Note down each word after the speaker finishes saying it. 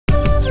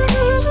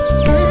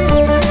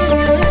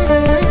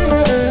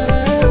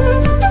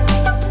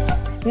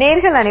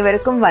நேயர்கள்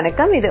அனைவருக்கும்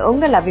வணக்கம். இது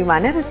உங்கள்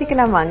அபிமான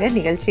ருசிக்கலாம் வாங்க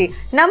நிகழ்ச்சி.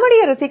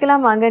 நம்முடைய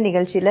ருசிக்கலாம் வாங்க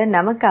நிகழ்ச்சியில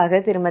நமக்காக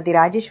திருமதி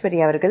ராஜேஸ்வரி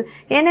அவர்கள்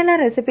என்னெல்லாம்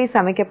ரெசிபி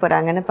சமைக்க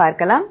போறாங்கன்னு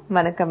பார்க்கலாம்.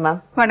 வணக்கம் மேம்.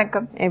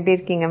 வணக்கம். எப்படி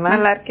இருக்கீங்க மேம்?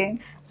 நல்லா இருக்கேன்.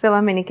 சோ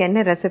மேம், இன்னைக்கு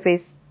என்ன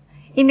ரெசிபிஸ்?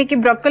 இன்னைக்கு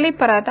ப்ரோக்கோலி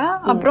பராட்டா,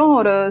 அப்புறம்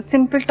ஒரு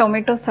சிம்பிள்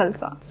டொமேட்டோ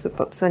சல்சா.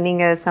 சூப்பர். சோ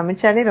நீங்க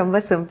சமைச்சாலே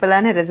ரொம்ப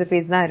சிம்பிளான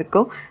ரெசிபிஸ் தான்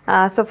இருக்கும்.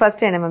 சோ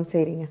ஃபர்ஸ்ட் என்ன மேம்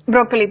செய்றீங்க?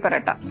 ப்ரோக்கோலி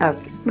பராட்டா.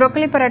 ஓகே.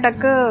 ப்ரோக்கோலி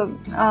பராட்டாக்கு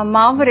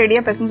மாவு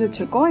ரெடியா பிசைஞ்சு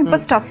வச்சிருக்கோம். இப்போ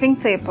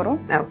ஸ்டஃபிங் செய்ய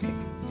போறோம். ஓகே.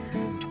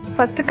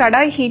 ஃபர்ஸ்ட்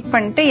கடாய் ஹீட்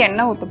பண்ணிட்டு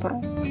எண்ணெய் ஊத்த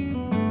போறோம்.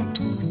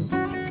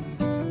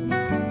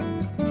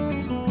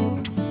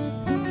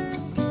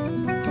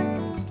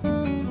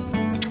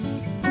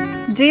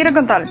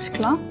 ஜீரகம்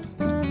தாளிச்சுக்கலாம்.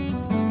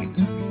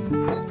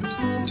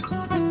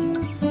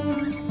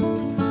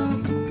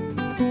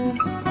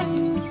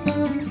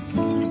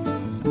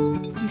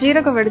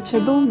 ஜீரகம்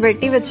வெடிச்சதும்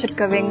வெட்டி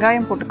வச்சிருக்க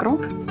வெங்காயம்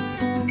போட்டுக்கிறோம்.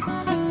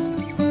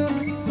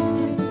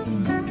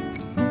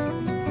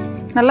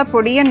 நல்லா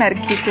பொடியா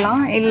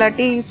நறுக்கிக்கலாம்.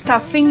 இல்லாட்டி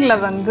ஸ்டஃபிங்ல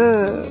வந்து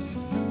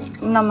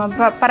நம்ம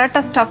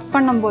பரோட்டா ஸ்டஃப்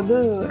பண்ணும்போது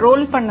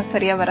ரோல் பண்ண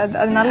சரியா வராது.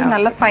 அதனால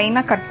நல்லா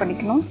ஃபைனா கட்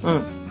பண்ணிக்கணும்.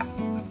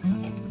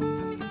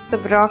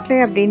 ப்ரோக்கலி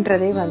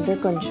அப்படின்றதே வந்து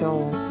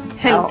கொஞ்சம்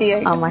ஹெல்த்தியா,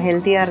 ஆமா,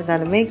 ஹெல்த்தியா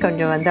இருந்தாலுமே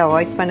கொஞ்சம் வந்து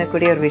அவாய்ட்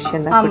பண்ணக்கூடிய ஒரு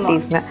விஷயம் தான்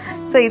குட்டீஸ்ல.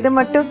 சோ இது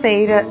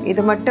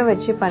மட்டும்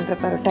வச்சு பண்ற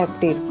பரோட்டா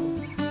எப்படி இருக்கும்?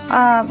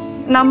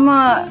 நம்ம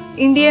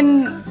இந்தியன்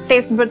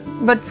டேஸ்ட்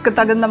பட்ஸ்க்கு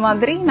தகுந்த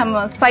மாதிரி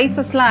நம்ம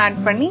ஸ்பைசஸ் எல்லாம் ஆட்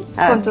பண்ணி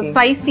கொஞ்சம்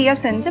ஸ்பைசியா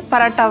செஞ்சு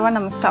பரோட்டாவா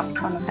நம்ம ஸ்டஃப்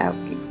பண்ணலாம்.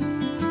 ஓகே.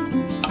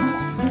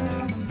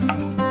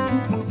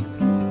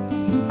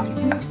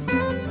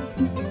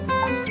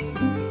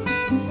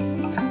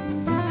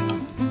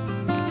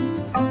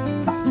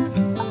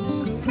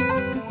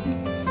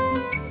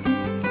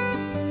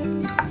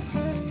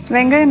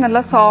 வெங்காயம்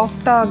நல்லா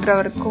சாஃப்டா ஆகுற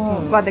வரைக்கும்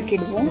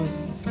வதக்கிடுவோம்.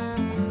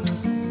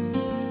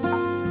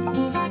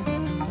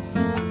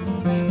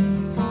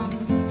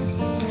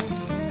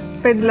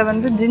 இப்ப இதுல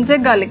வந்து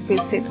ஜிஞ்சர் கார்லிக்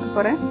பேஸ்ட் சேர்த்துக்க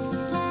போறேன்.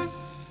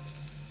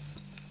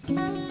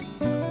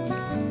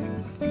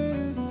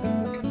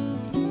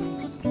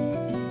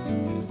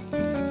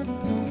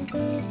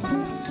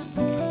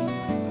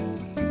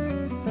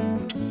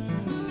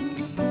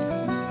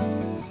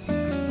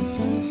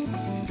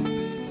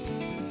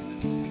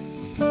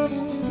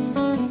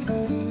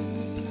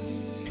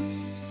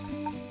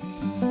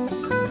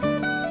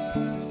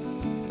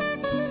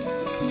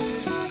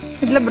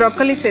 இதுல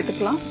ப்ரோக்கோலி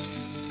சேர்த்துக்கலாம்.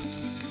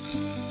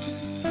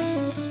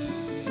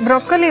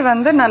 ப்ரோக்கோலி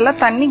வந்து நல்லா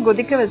தண்ணி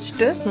கொதிக்க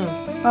வச்சுட்டு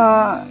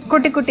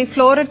குட்டி குட்டி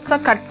ஃப்ளோரட்ஸா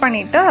கட்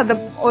பண்ணிட்டு அது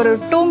ஒரு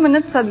 2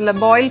 minutes அதுல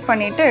பாயில்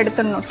பண்ணிட்டு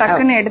எடுத்துடணும்.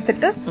 டக்குன்னு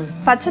எடுத்துட்டு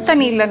பச்சை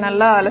தண்ணியில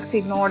நல்லா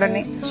அலசிடணும்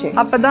உடனே.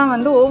 அப்பதான்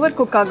வந்து ஓவர்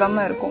குக்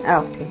ஆகாம இருக்கும்.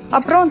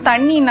 அப்புறம்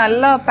தண்ணி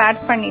நல்லா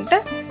பேட் பண்ணிட்டு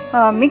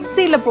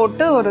மிக்சியில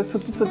போட்டு ஒரு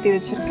சுத்தி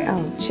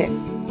வச்சிருக்கேன்.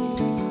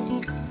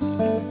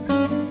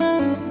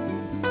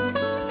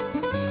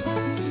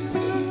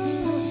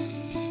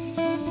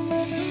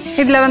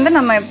 இதுல வந்து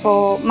நம்ம இப்போ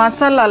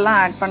மசாலா எல்லாம்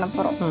ஆட் பண்ண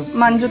போறோம்.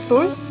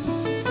 மஞ்சத்தூள்,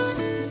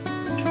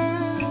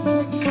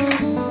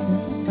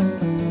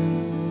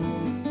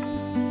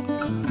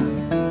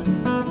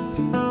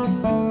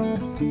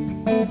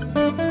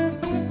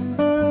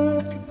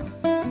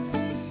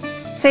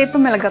 சேப்பு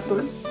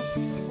மிளகாத்தூள்,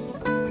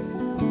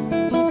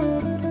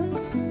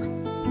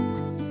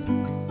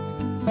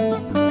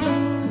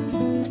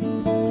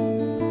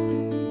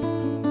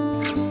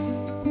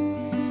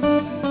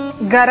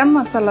 கரம்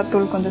மசாலா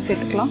தூள் கொஞ்சம்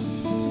சேர்த்துக்கலாம்.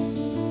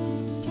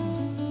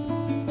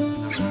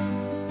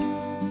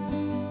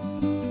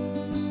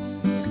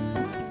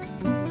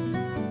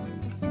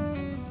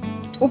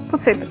 உப்பு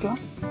சேர்த்துக்கலாம்.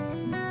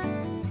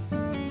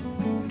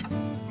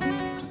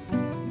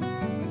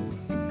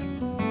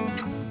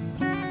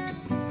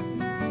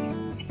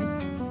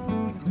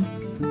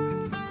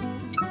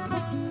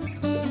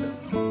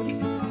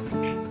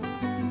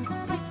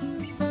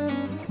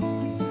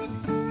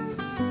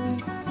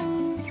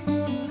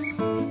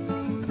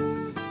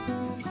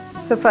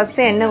 ஃபர்ஸ்ட்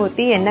எண்ணெய்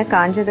ஊத்தி எண்ணெய்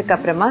காஞ்சதுக்கு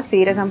அப்புறமா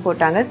சீரகம்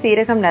போட்டாங்க.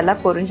 சீரகம் நல்லா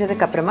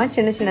பொரிஞ்சதுக்கு அப்புறமா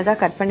சின்ன சின்னதா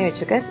கட் பண்ணி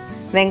வச்சுக்க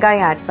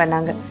வெங்காயம் ஆட்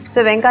பண்ணாங்க. ஸோ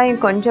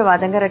வெங்காயம் கொஞ்சம்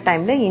வதங்குற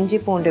டைம்ல இஞ்சி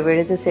பூண்டு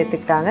விழுது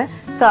சேர்த்துக்கிட்டாங்க.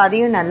 ஸோ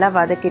அதையும் நல்லா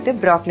வதக்கிட்டு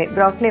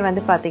ப்ரோக்கலி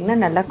வந்து பாத்தீங்கன்னா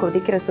நல்லா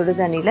கொதிக்கிற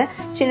சுடுதண்ணில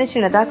சின்ன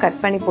சின்னதா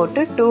கட் பண்ணி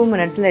போட்டு 2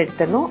 minutesல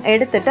எடுத்துடணும்.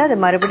 எடுத்துட்டு அது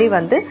மறுபடியும்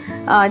வந்து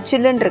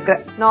சில்லுன்னு இருக்கிற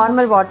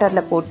நார்மல்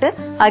வாட்டர்ல போட்டு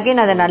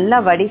அகைன் அதை நல்லா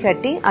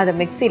வடிகட்டி அதை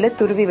மிக்சியில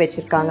துருவி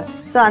வச்சிருக்காங்க.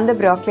 ஸோ அந்த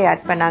ப்ரோக்கலி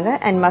ஆட் பண்ணாங்க.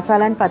 அண்ட்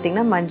மசாலான்னு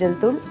பாத்தீங்கன்னா மஞ்சள்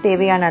தூள்,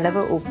 தேவையான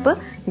அளவு உப்பு,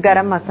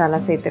 கரம் மசாலா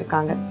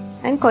சேர்த்திருக்காங்க.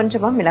 அண்ட்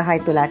கொஞ்சமா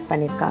மிளகாய் தூள் ஆட்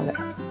பண்ணிருக்காங்க.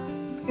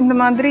 இந்த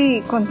மாதிரி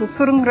கொஞ்சம்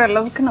சுருங்குற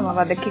அளவுக்கு நம்ம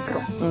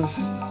வதக்கிக்கிறோம்.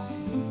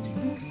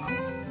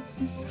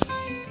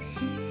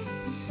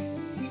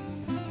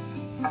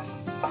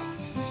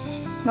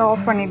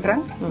 ஆஃப்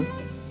பண்ணிடுறேன்.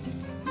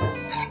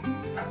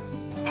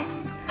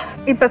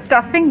 இப்ப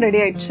ஸ்டஃபிங் ரெடி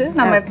ஆயிடுச்சு.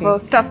 நம்ம இப்போ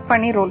ஸ்டஃப்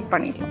பண்ணி ரோல்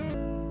பண்ணிடலாம்.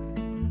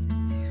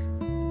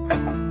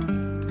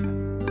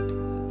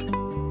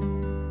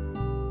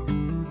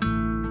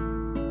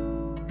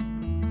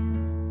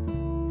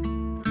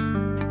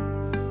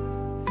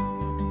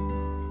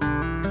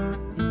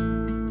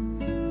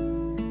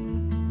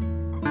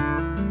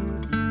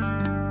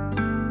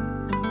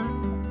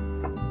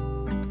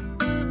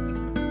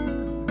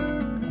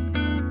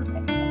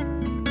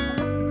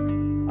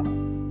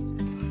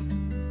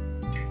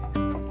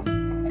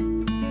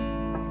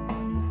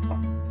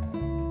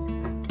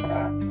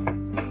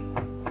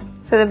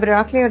 ஸோ இந்த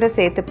ப்ராக்லியோட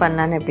சேர்த்து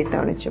பண்ணலான்னு எப்படி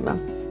தோணுச்சு மேம்?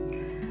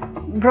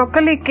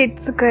 ப்ரோக்கலி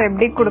கிட்ஸுக்கு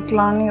எப்படி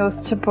கொடுக்கலாம்னு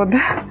யோசிச்ச போது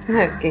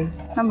ஓகே,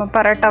 நம்ம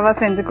பரோட்டாவா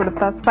செஞ்சு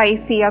கொடுத்தா,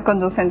 ஸ்பைசியா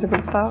கொஞ்சம் செஞ்சு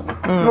கொடுத்தா,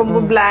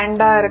 ரொம்ப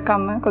பிளாண்டா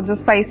இருக்காம கொஞ்சம்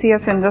ஸ்பைசியா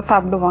செஞ்சா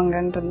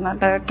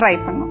சாப்பிடுவாங்கன்றதுனால ட்ரை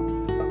பண்ணோம்.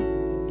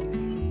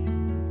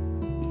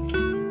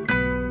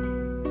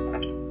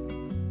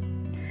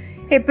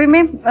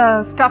 எப்பயுமே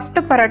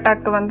ஸ்டஃப்டு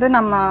பரோட்டாக்கு வந்து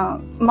நம்ம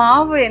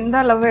மாவு எந்த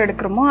அளவு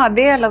எடுக்கிறோமோ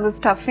அதே அளவு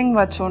ஸ்டஃபிங்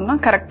வச்சோம்னா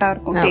கரெக்டா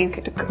இருக்கும்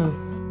டேஸ்ட்டுக்கு.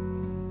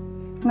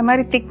 இந்த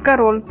மாதிரி திக்கா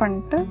ரோல்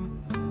பண்ணிட்டு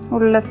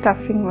உள்ள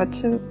ஸ்டஃபிங்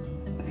வச்சு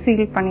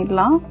சீல்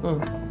பண்ணிடலாம்.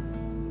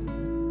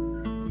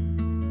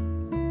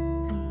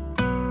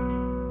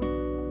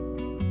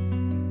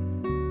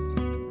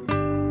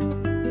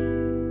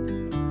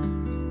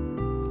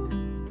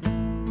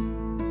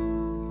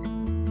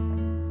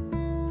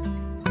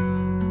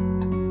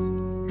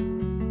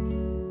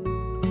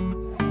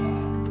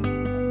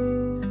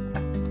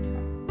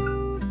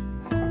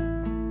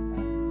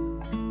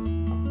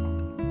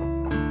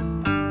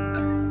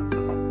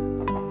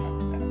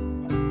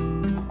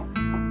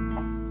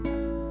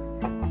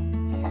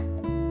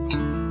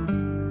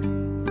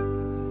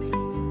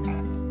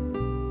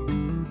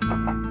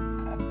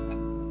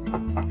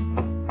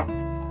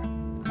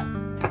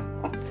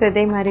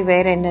 இதே மாதிரி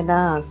வேற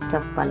என்னதான்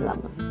ஸ்டஃப்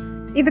பண்ணலாமா?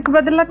 இதுக்கு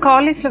பதிலா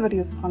காலிஃப்ளவர்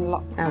யூஸ்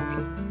பண்ணலாம். ஓகே,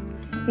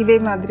 இதே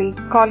மாதிரி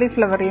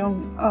காலிஃப்ளவரையும்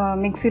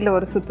மிக்சில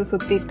ஒரு சுத்து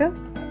சுத்திட்டு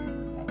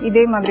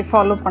இதே மாதிரி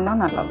ஃபாலோ பண்ணா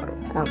நல்லா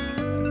வரும். ஓகே,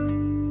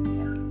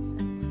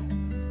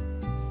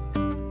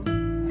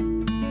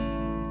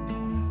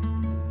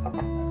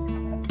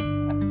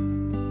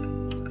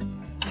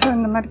 ஸோ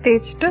இந்த மாதிரி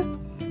தேய்ச்சிட்டு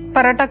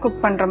பரோட்டா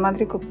குக் பண்ற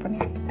மாதிரி குக்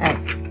பண்ணி.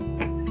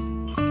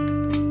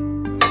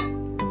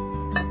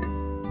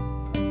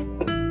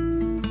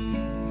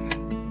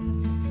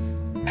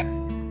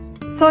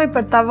 ஸோ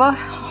இப்போ தவா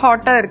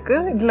ஹாட்டா இருக்கு.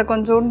 இதுல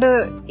கொஞ்சோண்டு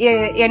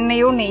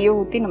எண்ணெயோ நெய்யோ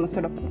ஊத்தி நம்ம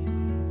சுடப்போம்.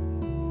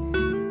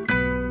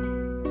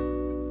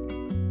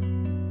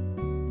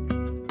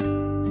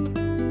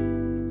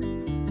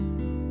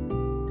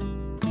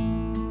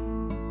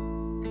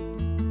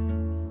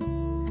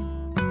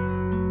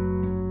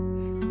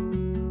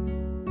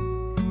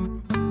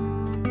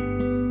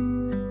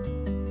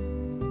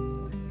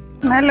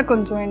 மேல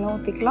கொஞ்சம் எண்ணெய்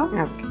ஊத்திக்கலாம்.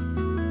 ஓகே,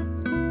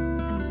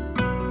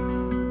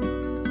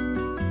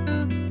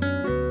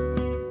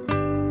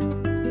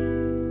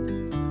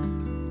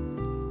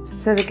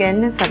 ஸோ இதுக்கு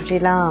என்ன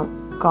சப்ஜிலாம்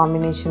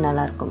காம்பினேஷன்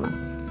நல்லா இருக்குமா?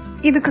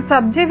 இதுக்கு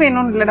சப்ஜி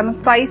வேணும்னு இல்லை, நம்ம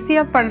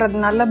ஸ்பைசியா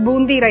பண்றதுனால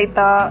பூந்தி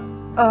ரைத்தா,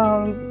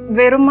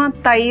 வெறுமா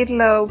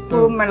தயிர்ல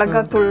உப்பு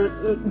மிளகாத்தூள்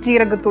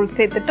ஜீரகத்தூள்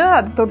சேர்த்துட்டு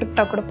அது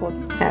தொட்டுக்கிட்டா கூட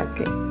போதும்.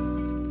 ஓகே,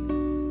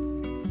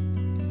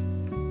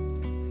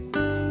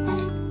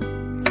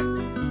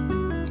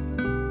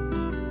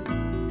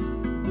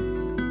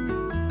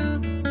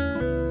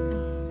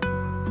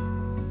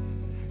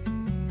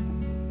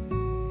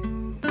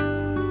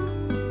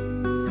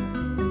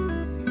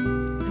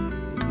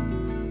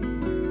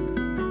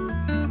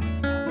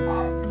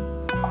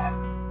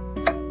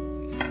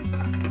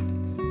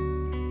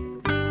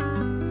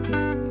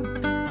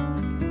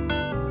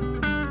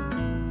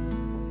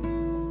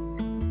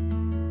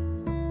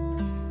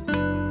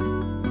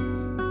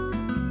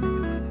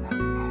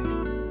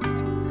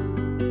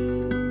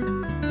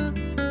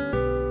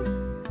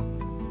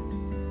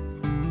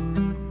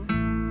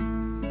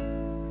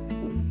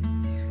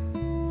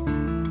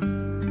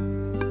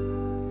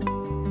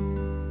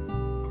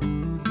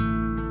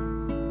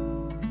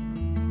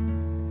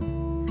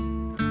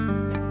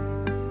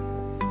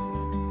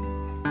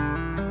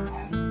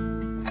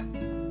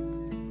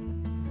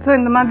 ஸோ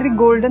இந்த மாதிரி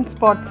கோல்டன்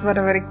ஸ்பாட்ஸ்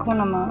வர வரைக்கும்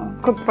நம்ம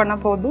குக் பண்ண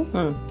போதும்.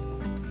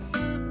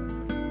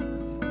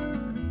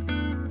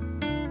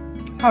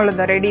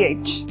 அவ்வளோதான், ரெடி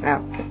ஆயிடுச்சு.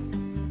 ஓகே,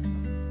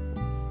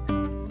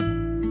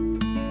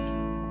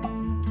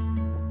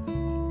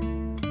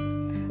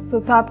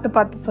 ஸோ சாப்பிட்டு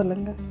பார்த்து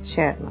சொல்லுங்க.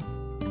 ஷேர்மா.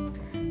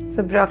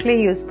 ஸோ ப்ராக்லி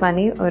யூஸ்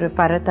பண்ணி ஒரு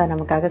பரோட்டா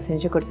நமக்காக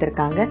செஞ்சு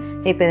கொடுத்துருக்காங்க.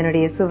 இப்போ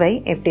இதனுடைய சுவை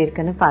எப்படி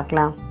இருக்குன்னு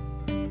பார்க்கலாம்.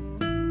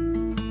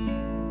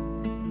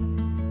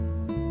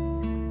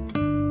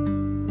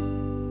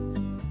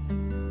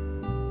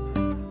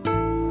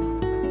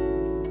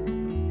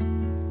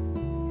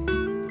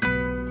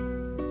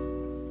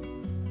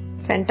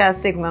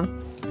 Fantastic ma'am.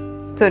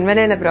 ஸோ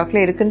உண்மையிலே இல்லை ப்ராக்லி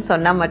இருக்குன்னு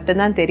சொன்னால்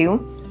மட்டும்தான் தெரியும்.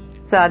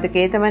 ஸோ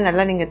அதுக்கேற்ற மாதிரி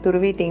நல்லா நீங்கள்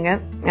துருவிட்டீங்க.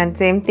 அண்ட்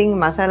சேம் திங்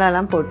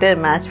மசாலாலாம் போட்டு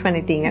மேட்ச்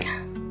பண்ணிட்டீங்க.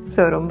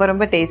 ஸோ ரொம்ப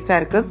ரொம்ப டேஸ்ட்டாக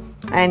இருக்குது.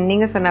 அண்ட்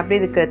நீங்கள் சொன்னப்படி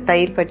இதுக்கு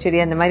தயிர் பச்சடி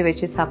அந்த மாதிரி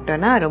வச்சு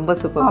சாப்பிட்டோன்னா ரொம்ப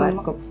சூப்பராக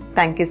இருக்கும்.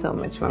 Thank you so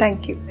much ma'am.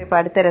 Thank you. இப்போ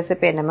அடுத்த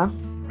ரெசிபி என்ன ma'am?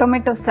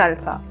 Tomato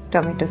salsa.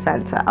 Tomato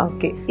salsa.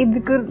 Okay,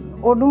 இதுக்கு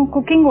ஒன்றும்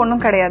குக்கிங்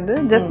ஒன்றும் கிடையாது,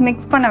 ஜஸ்ட்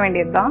மிக்ஸ் பண்ண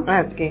வேண்டியது தான்.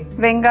 ஓகே,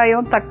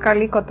 வெங்காயம்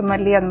தக்காளி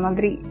கொத்தமல்லி அந்த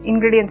மாதிரி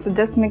இன்கிரீடியன்ஸ்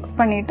ஜஸ்ட் மிக்ஸ்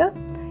பண்ணிட்டு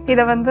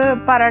இதை வந்து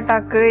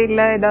பரோட்டாக்கு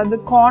இல்லை ஏதாவது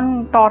கார்ன்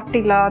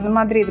டார்டிலா அந்த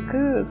மாதிரி இதுக்கு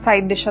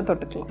சைட் டிஷ்ஷாக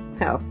தொட்டுக்கலாம்.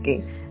 ஓகே,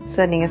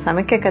 ஸோ நீங்கள்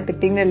சமைக்க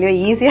கற்றுக்கிட்டீங்களோ இல்லையோ,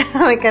 ஈஸியாக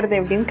சமைக்கிறது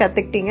எப்படின்னு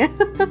கற்றுக்கிட்டீங்க.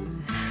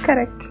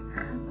 கரெக்ட்.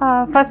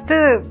 ஃபர்ஸ்ட்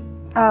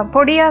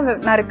பொடியாக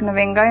நறுக்கின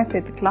வெங்காயம்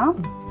சேர்த்துக்கலாம்.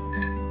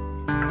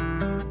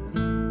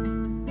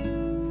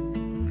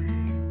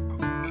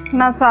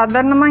 நான்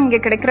சாதாரணமா இங்க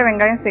கிடைக்கிற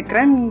வெங்காயம்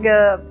சேர்க்கிறேன். இங்க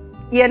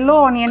yellow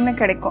onion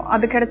கிடைக்கும்,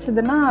 அது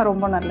கிடைச்சதுன்னா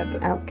ரொம்ப நல்லது.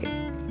 ஓகே.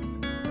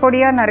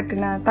 பொடியா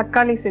நறுக்குன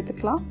தக்காளி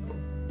சேர்த்துக்கலாம்.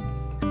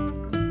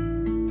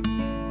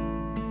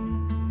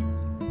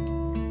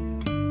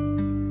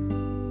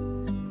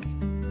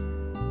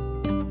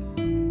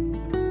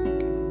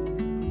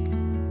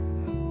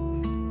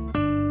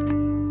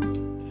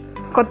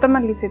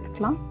 கொத்தமல்லி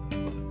சேர்த்துக்கலாம்.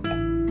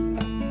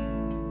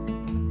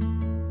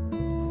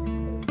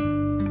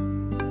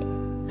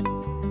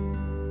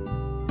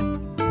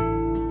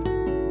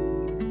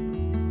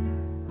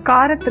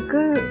 காரத்துக்கு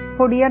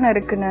பொடியா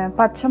நறுக்குன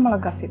பச்சை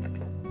மிளகாய் சேர்த்துக்கலாம்.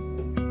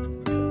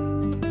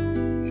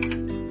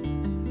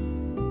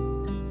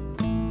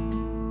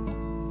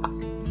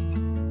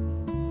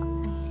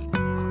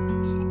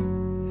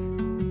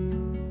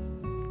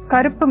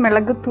 கருப்பு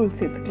மிளகுத்தூள்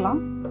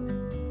சேர்த்துக்கலாம்.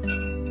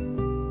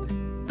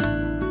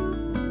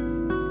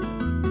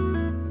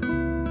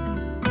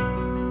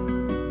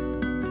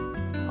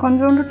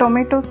 கொஞ்சோண்டு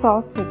டொமேட்டோ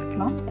சாஸ்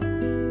சேர்த்துக்கலாம்.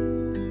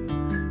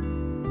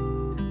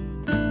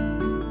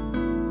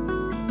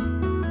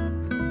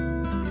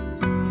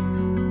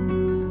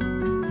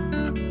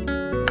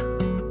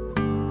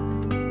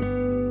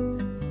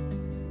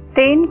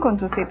 தேன்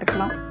கொஞ்சம்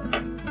சேர்த்துக்கலாம்.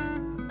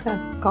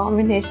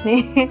 காம்பினேஷனே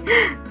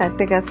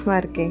அட்டகாசமா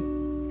இருக்கே.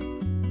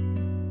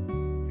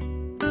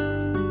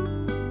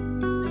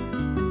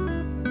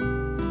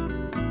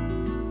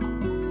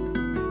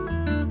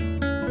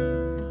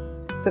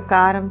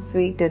 காரம்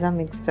ஸ்வீட் எல்லாம்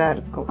மிக்ஸ்டா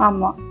இருக்கும்.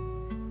 ஆமா.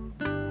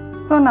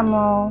 சோ நம்ம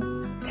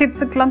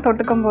சிப்ஸ்க்குலாம்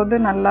தொட்டுக்கும் போது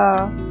நல்லா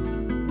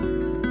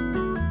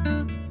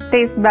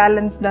டேஸ்ட்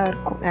பேலன்ஸ்டா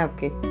இருக்கும்.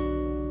 ஓகே.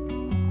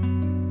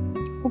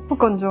 உப்பு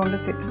கொஞ்சோண்டு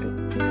சேர்த்துக்கலாம்.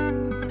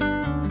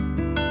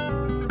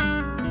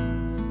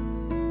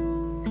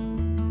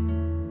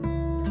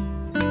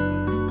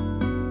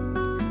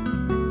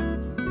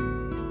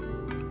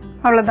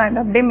 அவ்வளவுதான்,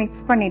 இதை அப்படியே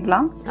மிக்ஸ்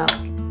பண்ணிடலாம்.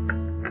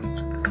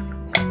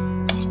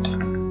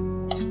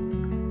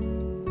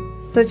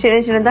 சின்ன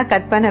சின்னதா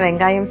கட் பண்ண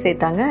வெங்காயம்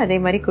சேர்த்தாங்க, அதே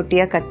மாதிரி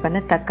குட்டியா கட் பண்ண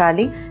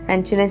தக்காளி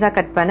அண்ட் சின்னதா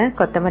கட் பண்ண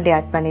கொத்தமல்லி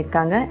ஆட்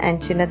பண்ணிருக்காங்க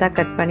அண்ட் சின்னதா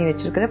கட் பண்ணி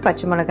வச்சிருக்கிற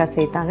பச்சை மிளகாய்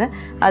சேர்த்தாங்க.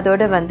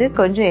 அதோட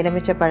கொஞ்சம்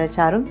எலுமிச்சை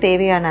பழச்சாரும்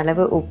தேவையான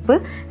அளவு உப்பு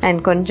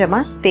அண்ட்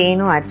கொஞ்சமா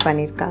தேனும் ஆட்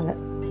பண்ணிருக்காங்க.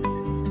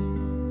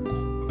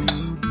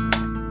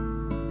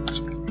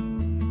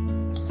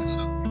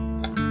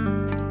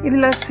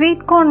 இதுல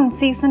ஸ்வீட் கார்ன்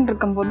சீசன்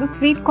இருக்கும்போது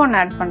ஸ்வீட் கார்ன்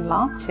ஆட்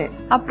பண்ணலாம்.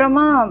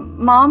 அப்புறமா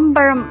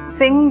மாம்பழம்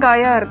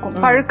செங்காயா இருக்கும்,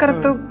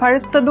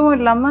 பழுத்ததும்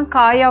இல்லாம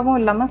காயாவும்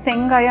இல்லாம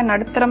செங்காயா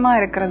நடுத்தரமா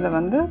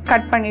இருக்கிறத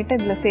கட் பண்ணிட்டு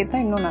இதுல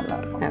சேர்த்தா இன்னும் நல்லா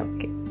இருக்கும்.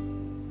 ஓகே.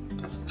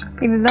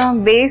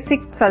 இதுதான்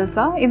பேசிக்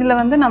சல்சா.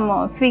 இதுல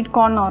நம்ம ஸ்வீட்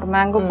கார்ன் ஒரு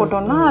மேங்கோ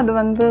போட்டோம்னா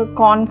அது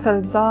கார்ன்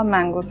சல்சா,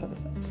 மேங்கோ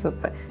சல்சா.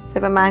 சூப்பர்.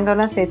 இப்ப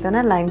மேங்கோலாம்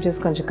சேர்த்தோம்னா லைம்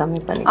ஜூஸ் கொஞ்சம்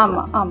கம்மி பண்ணி.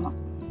 ஆமா ஆமா.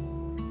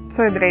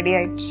 சோ இது ரெடி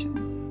ஆயிடுச்சு.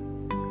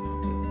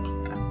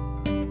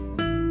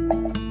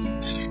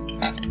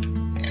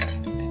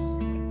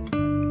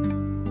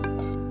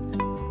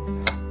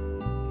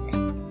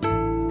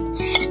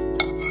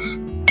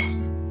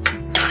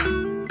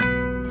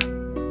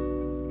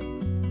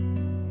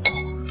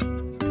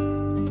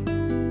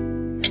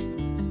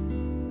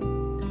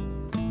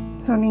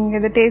 ஸோ நீங்கள்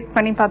இதை டேஸ்ட்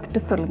பண்ணி பார்த்துட்டு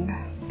சொல்லுங்கள்.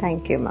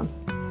 Thank you ma'am.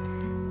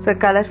 ஸோ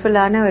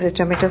கலர்ஃபுல்லான ஒரு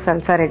டொமேட்டோ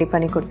சல்சா ரெடி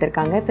பண்ணி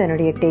கொடுத்துருக்காங்க. இப்போ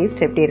என்னுடைய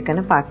டேஸ்ட் எப்படி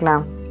இருக்குன்னு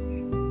பார்க்கலாம்.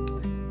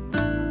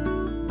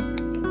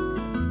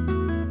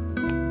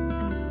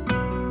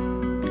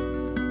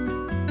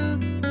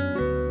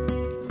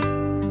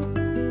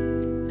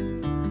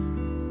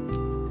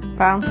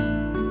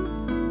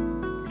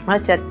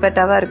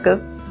 சட்பட்டாவா இருக்கு,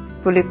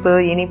 புளிப்பு,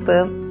 இனிப்பு,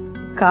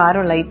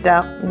 காரம் லைட்டா,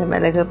 இந்த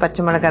மிளகு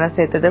பச்சை மிளகாய்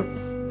சேர்த்தது.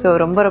 ஸோ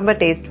ரொம்ப ரொம்ப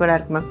டேஸ்ட்ஃபுல்லா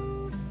இருக்கு மேம்.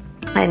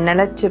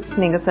 நல்லா சிப்ஸ்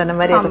நீங்க சொன்ன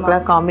மாதிரி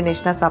அதுக்கெல்லாம்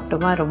காம்பினேஷனா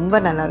சாப்பிட்டோமா ரொம்ப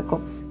நல்லா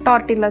இருக்கும்.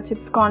 டார்டிலா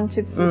சிப்ஸ், கார்ன்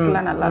சிப்ஸ்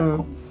நல்லா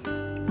இருக்கும்.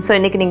 ஸோ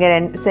இன்னைக்கு நீங்க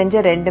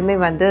செஞ்ச ரெண்டுமே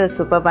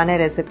சூப்பர்பான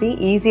ரெசிபி,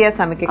 ஈஸியா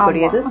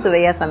சமைக்கக்கூடியது,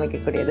 சுவையா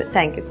சமைக்கக்கூடியது.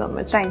 Thank you so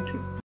much. தேங்க்யூ.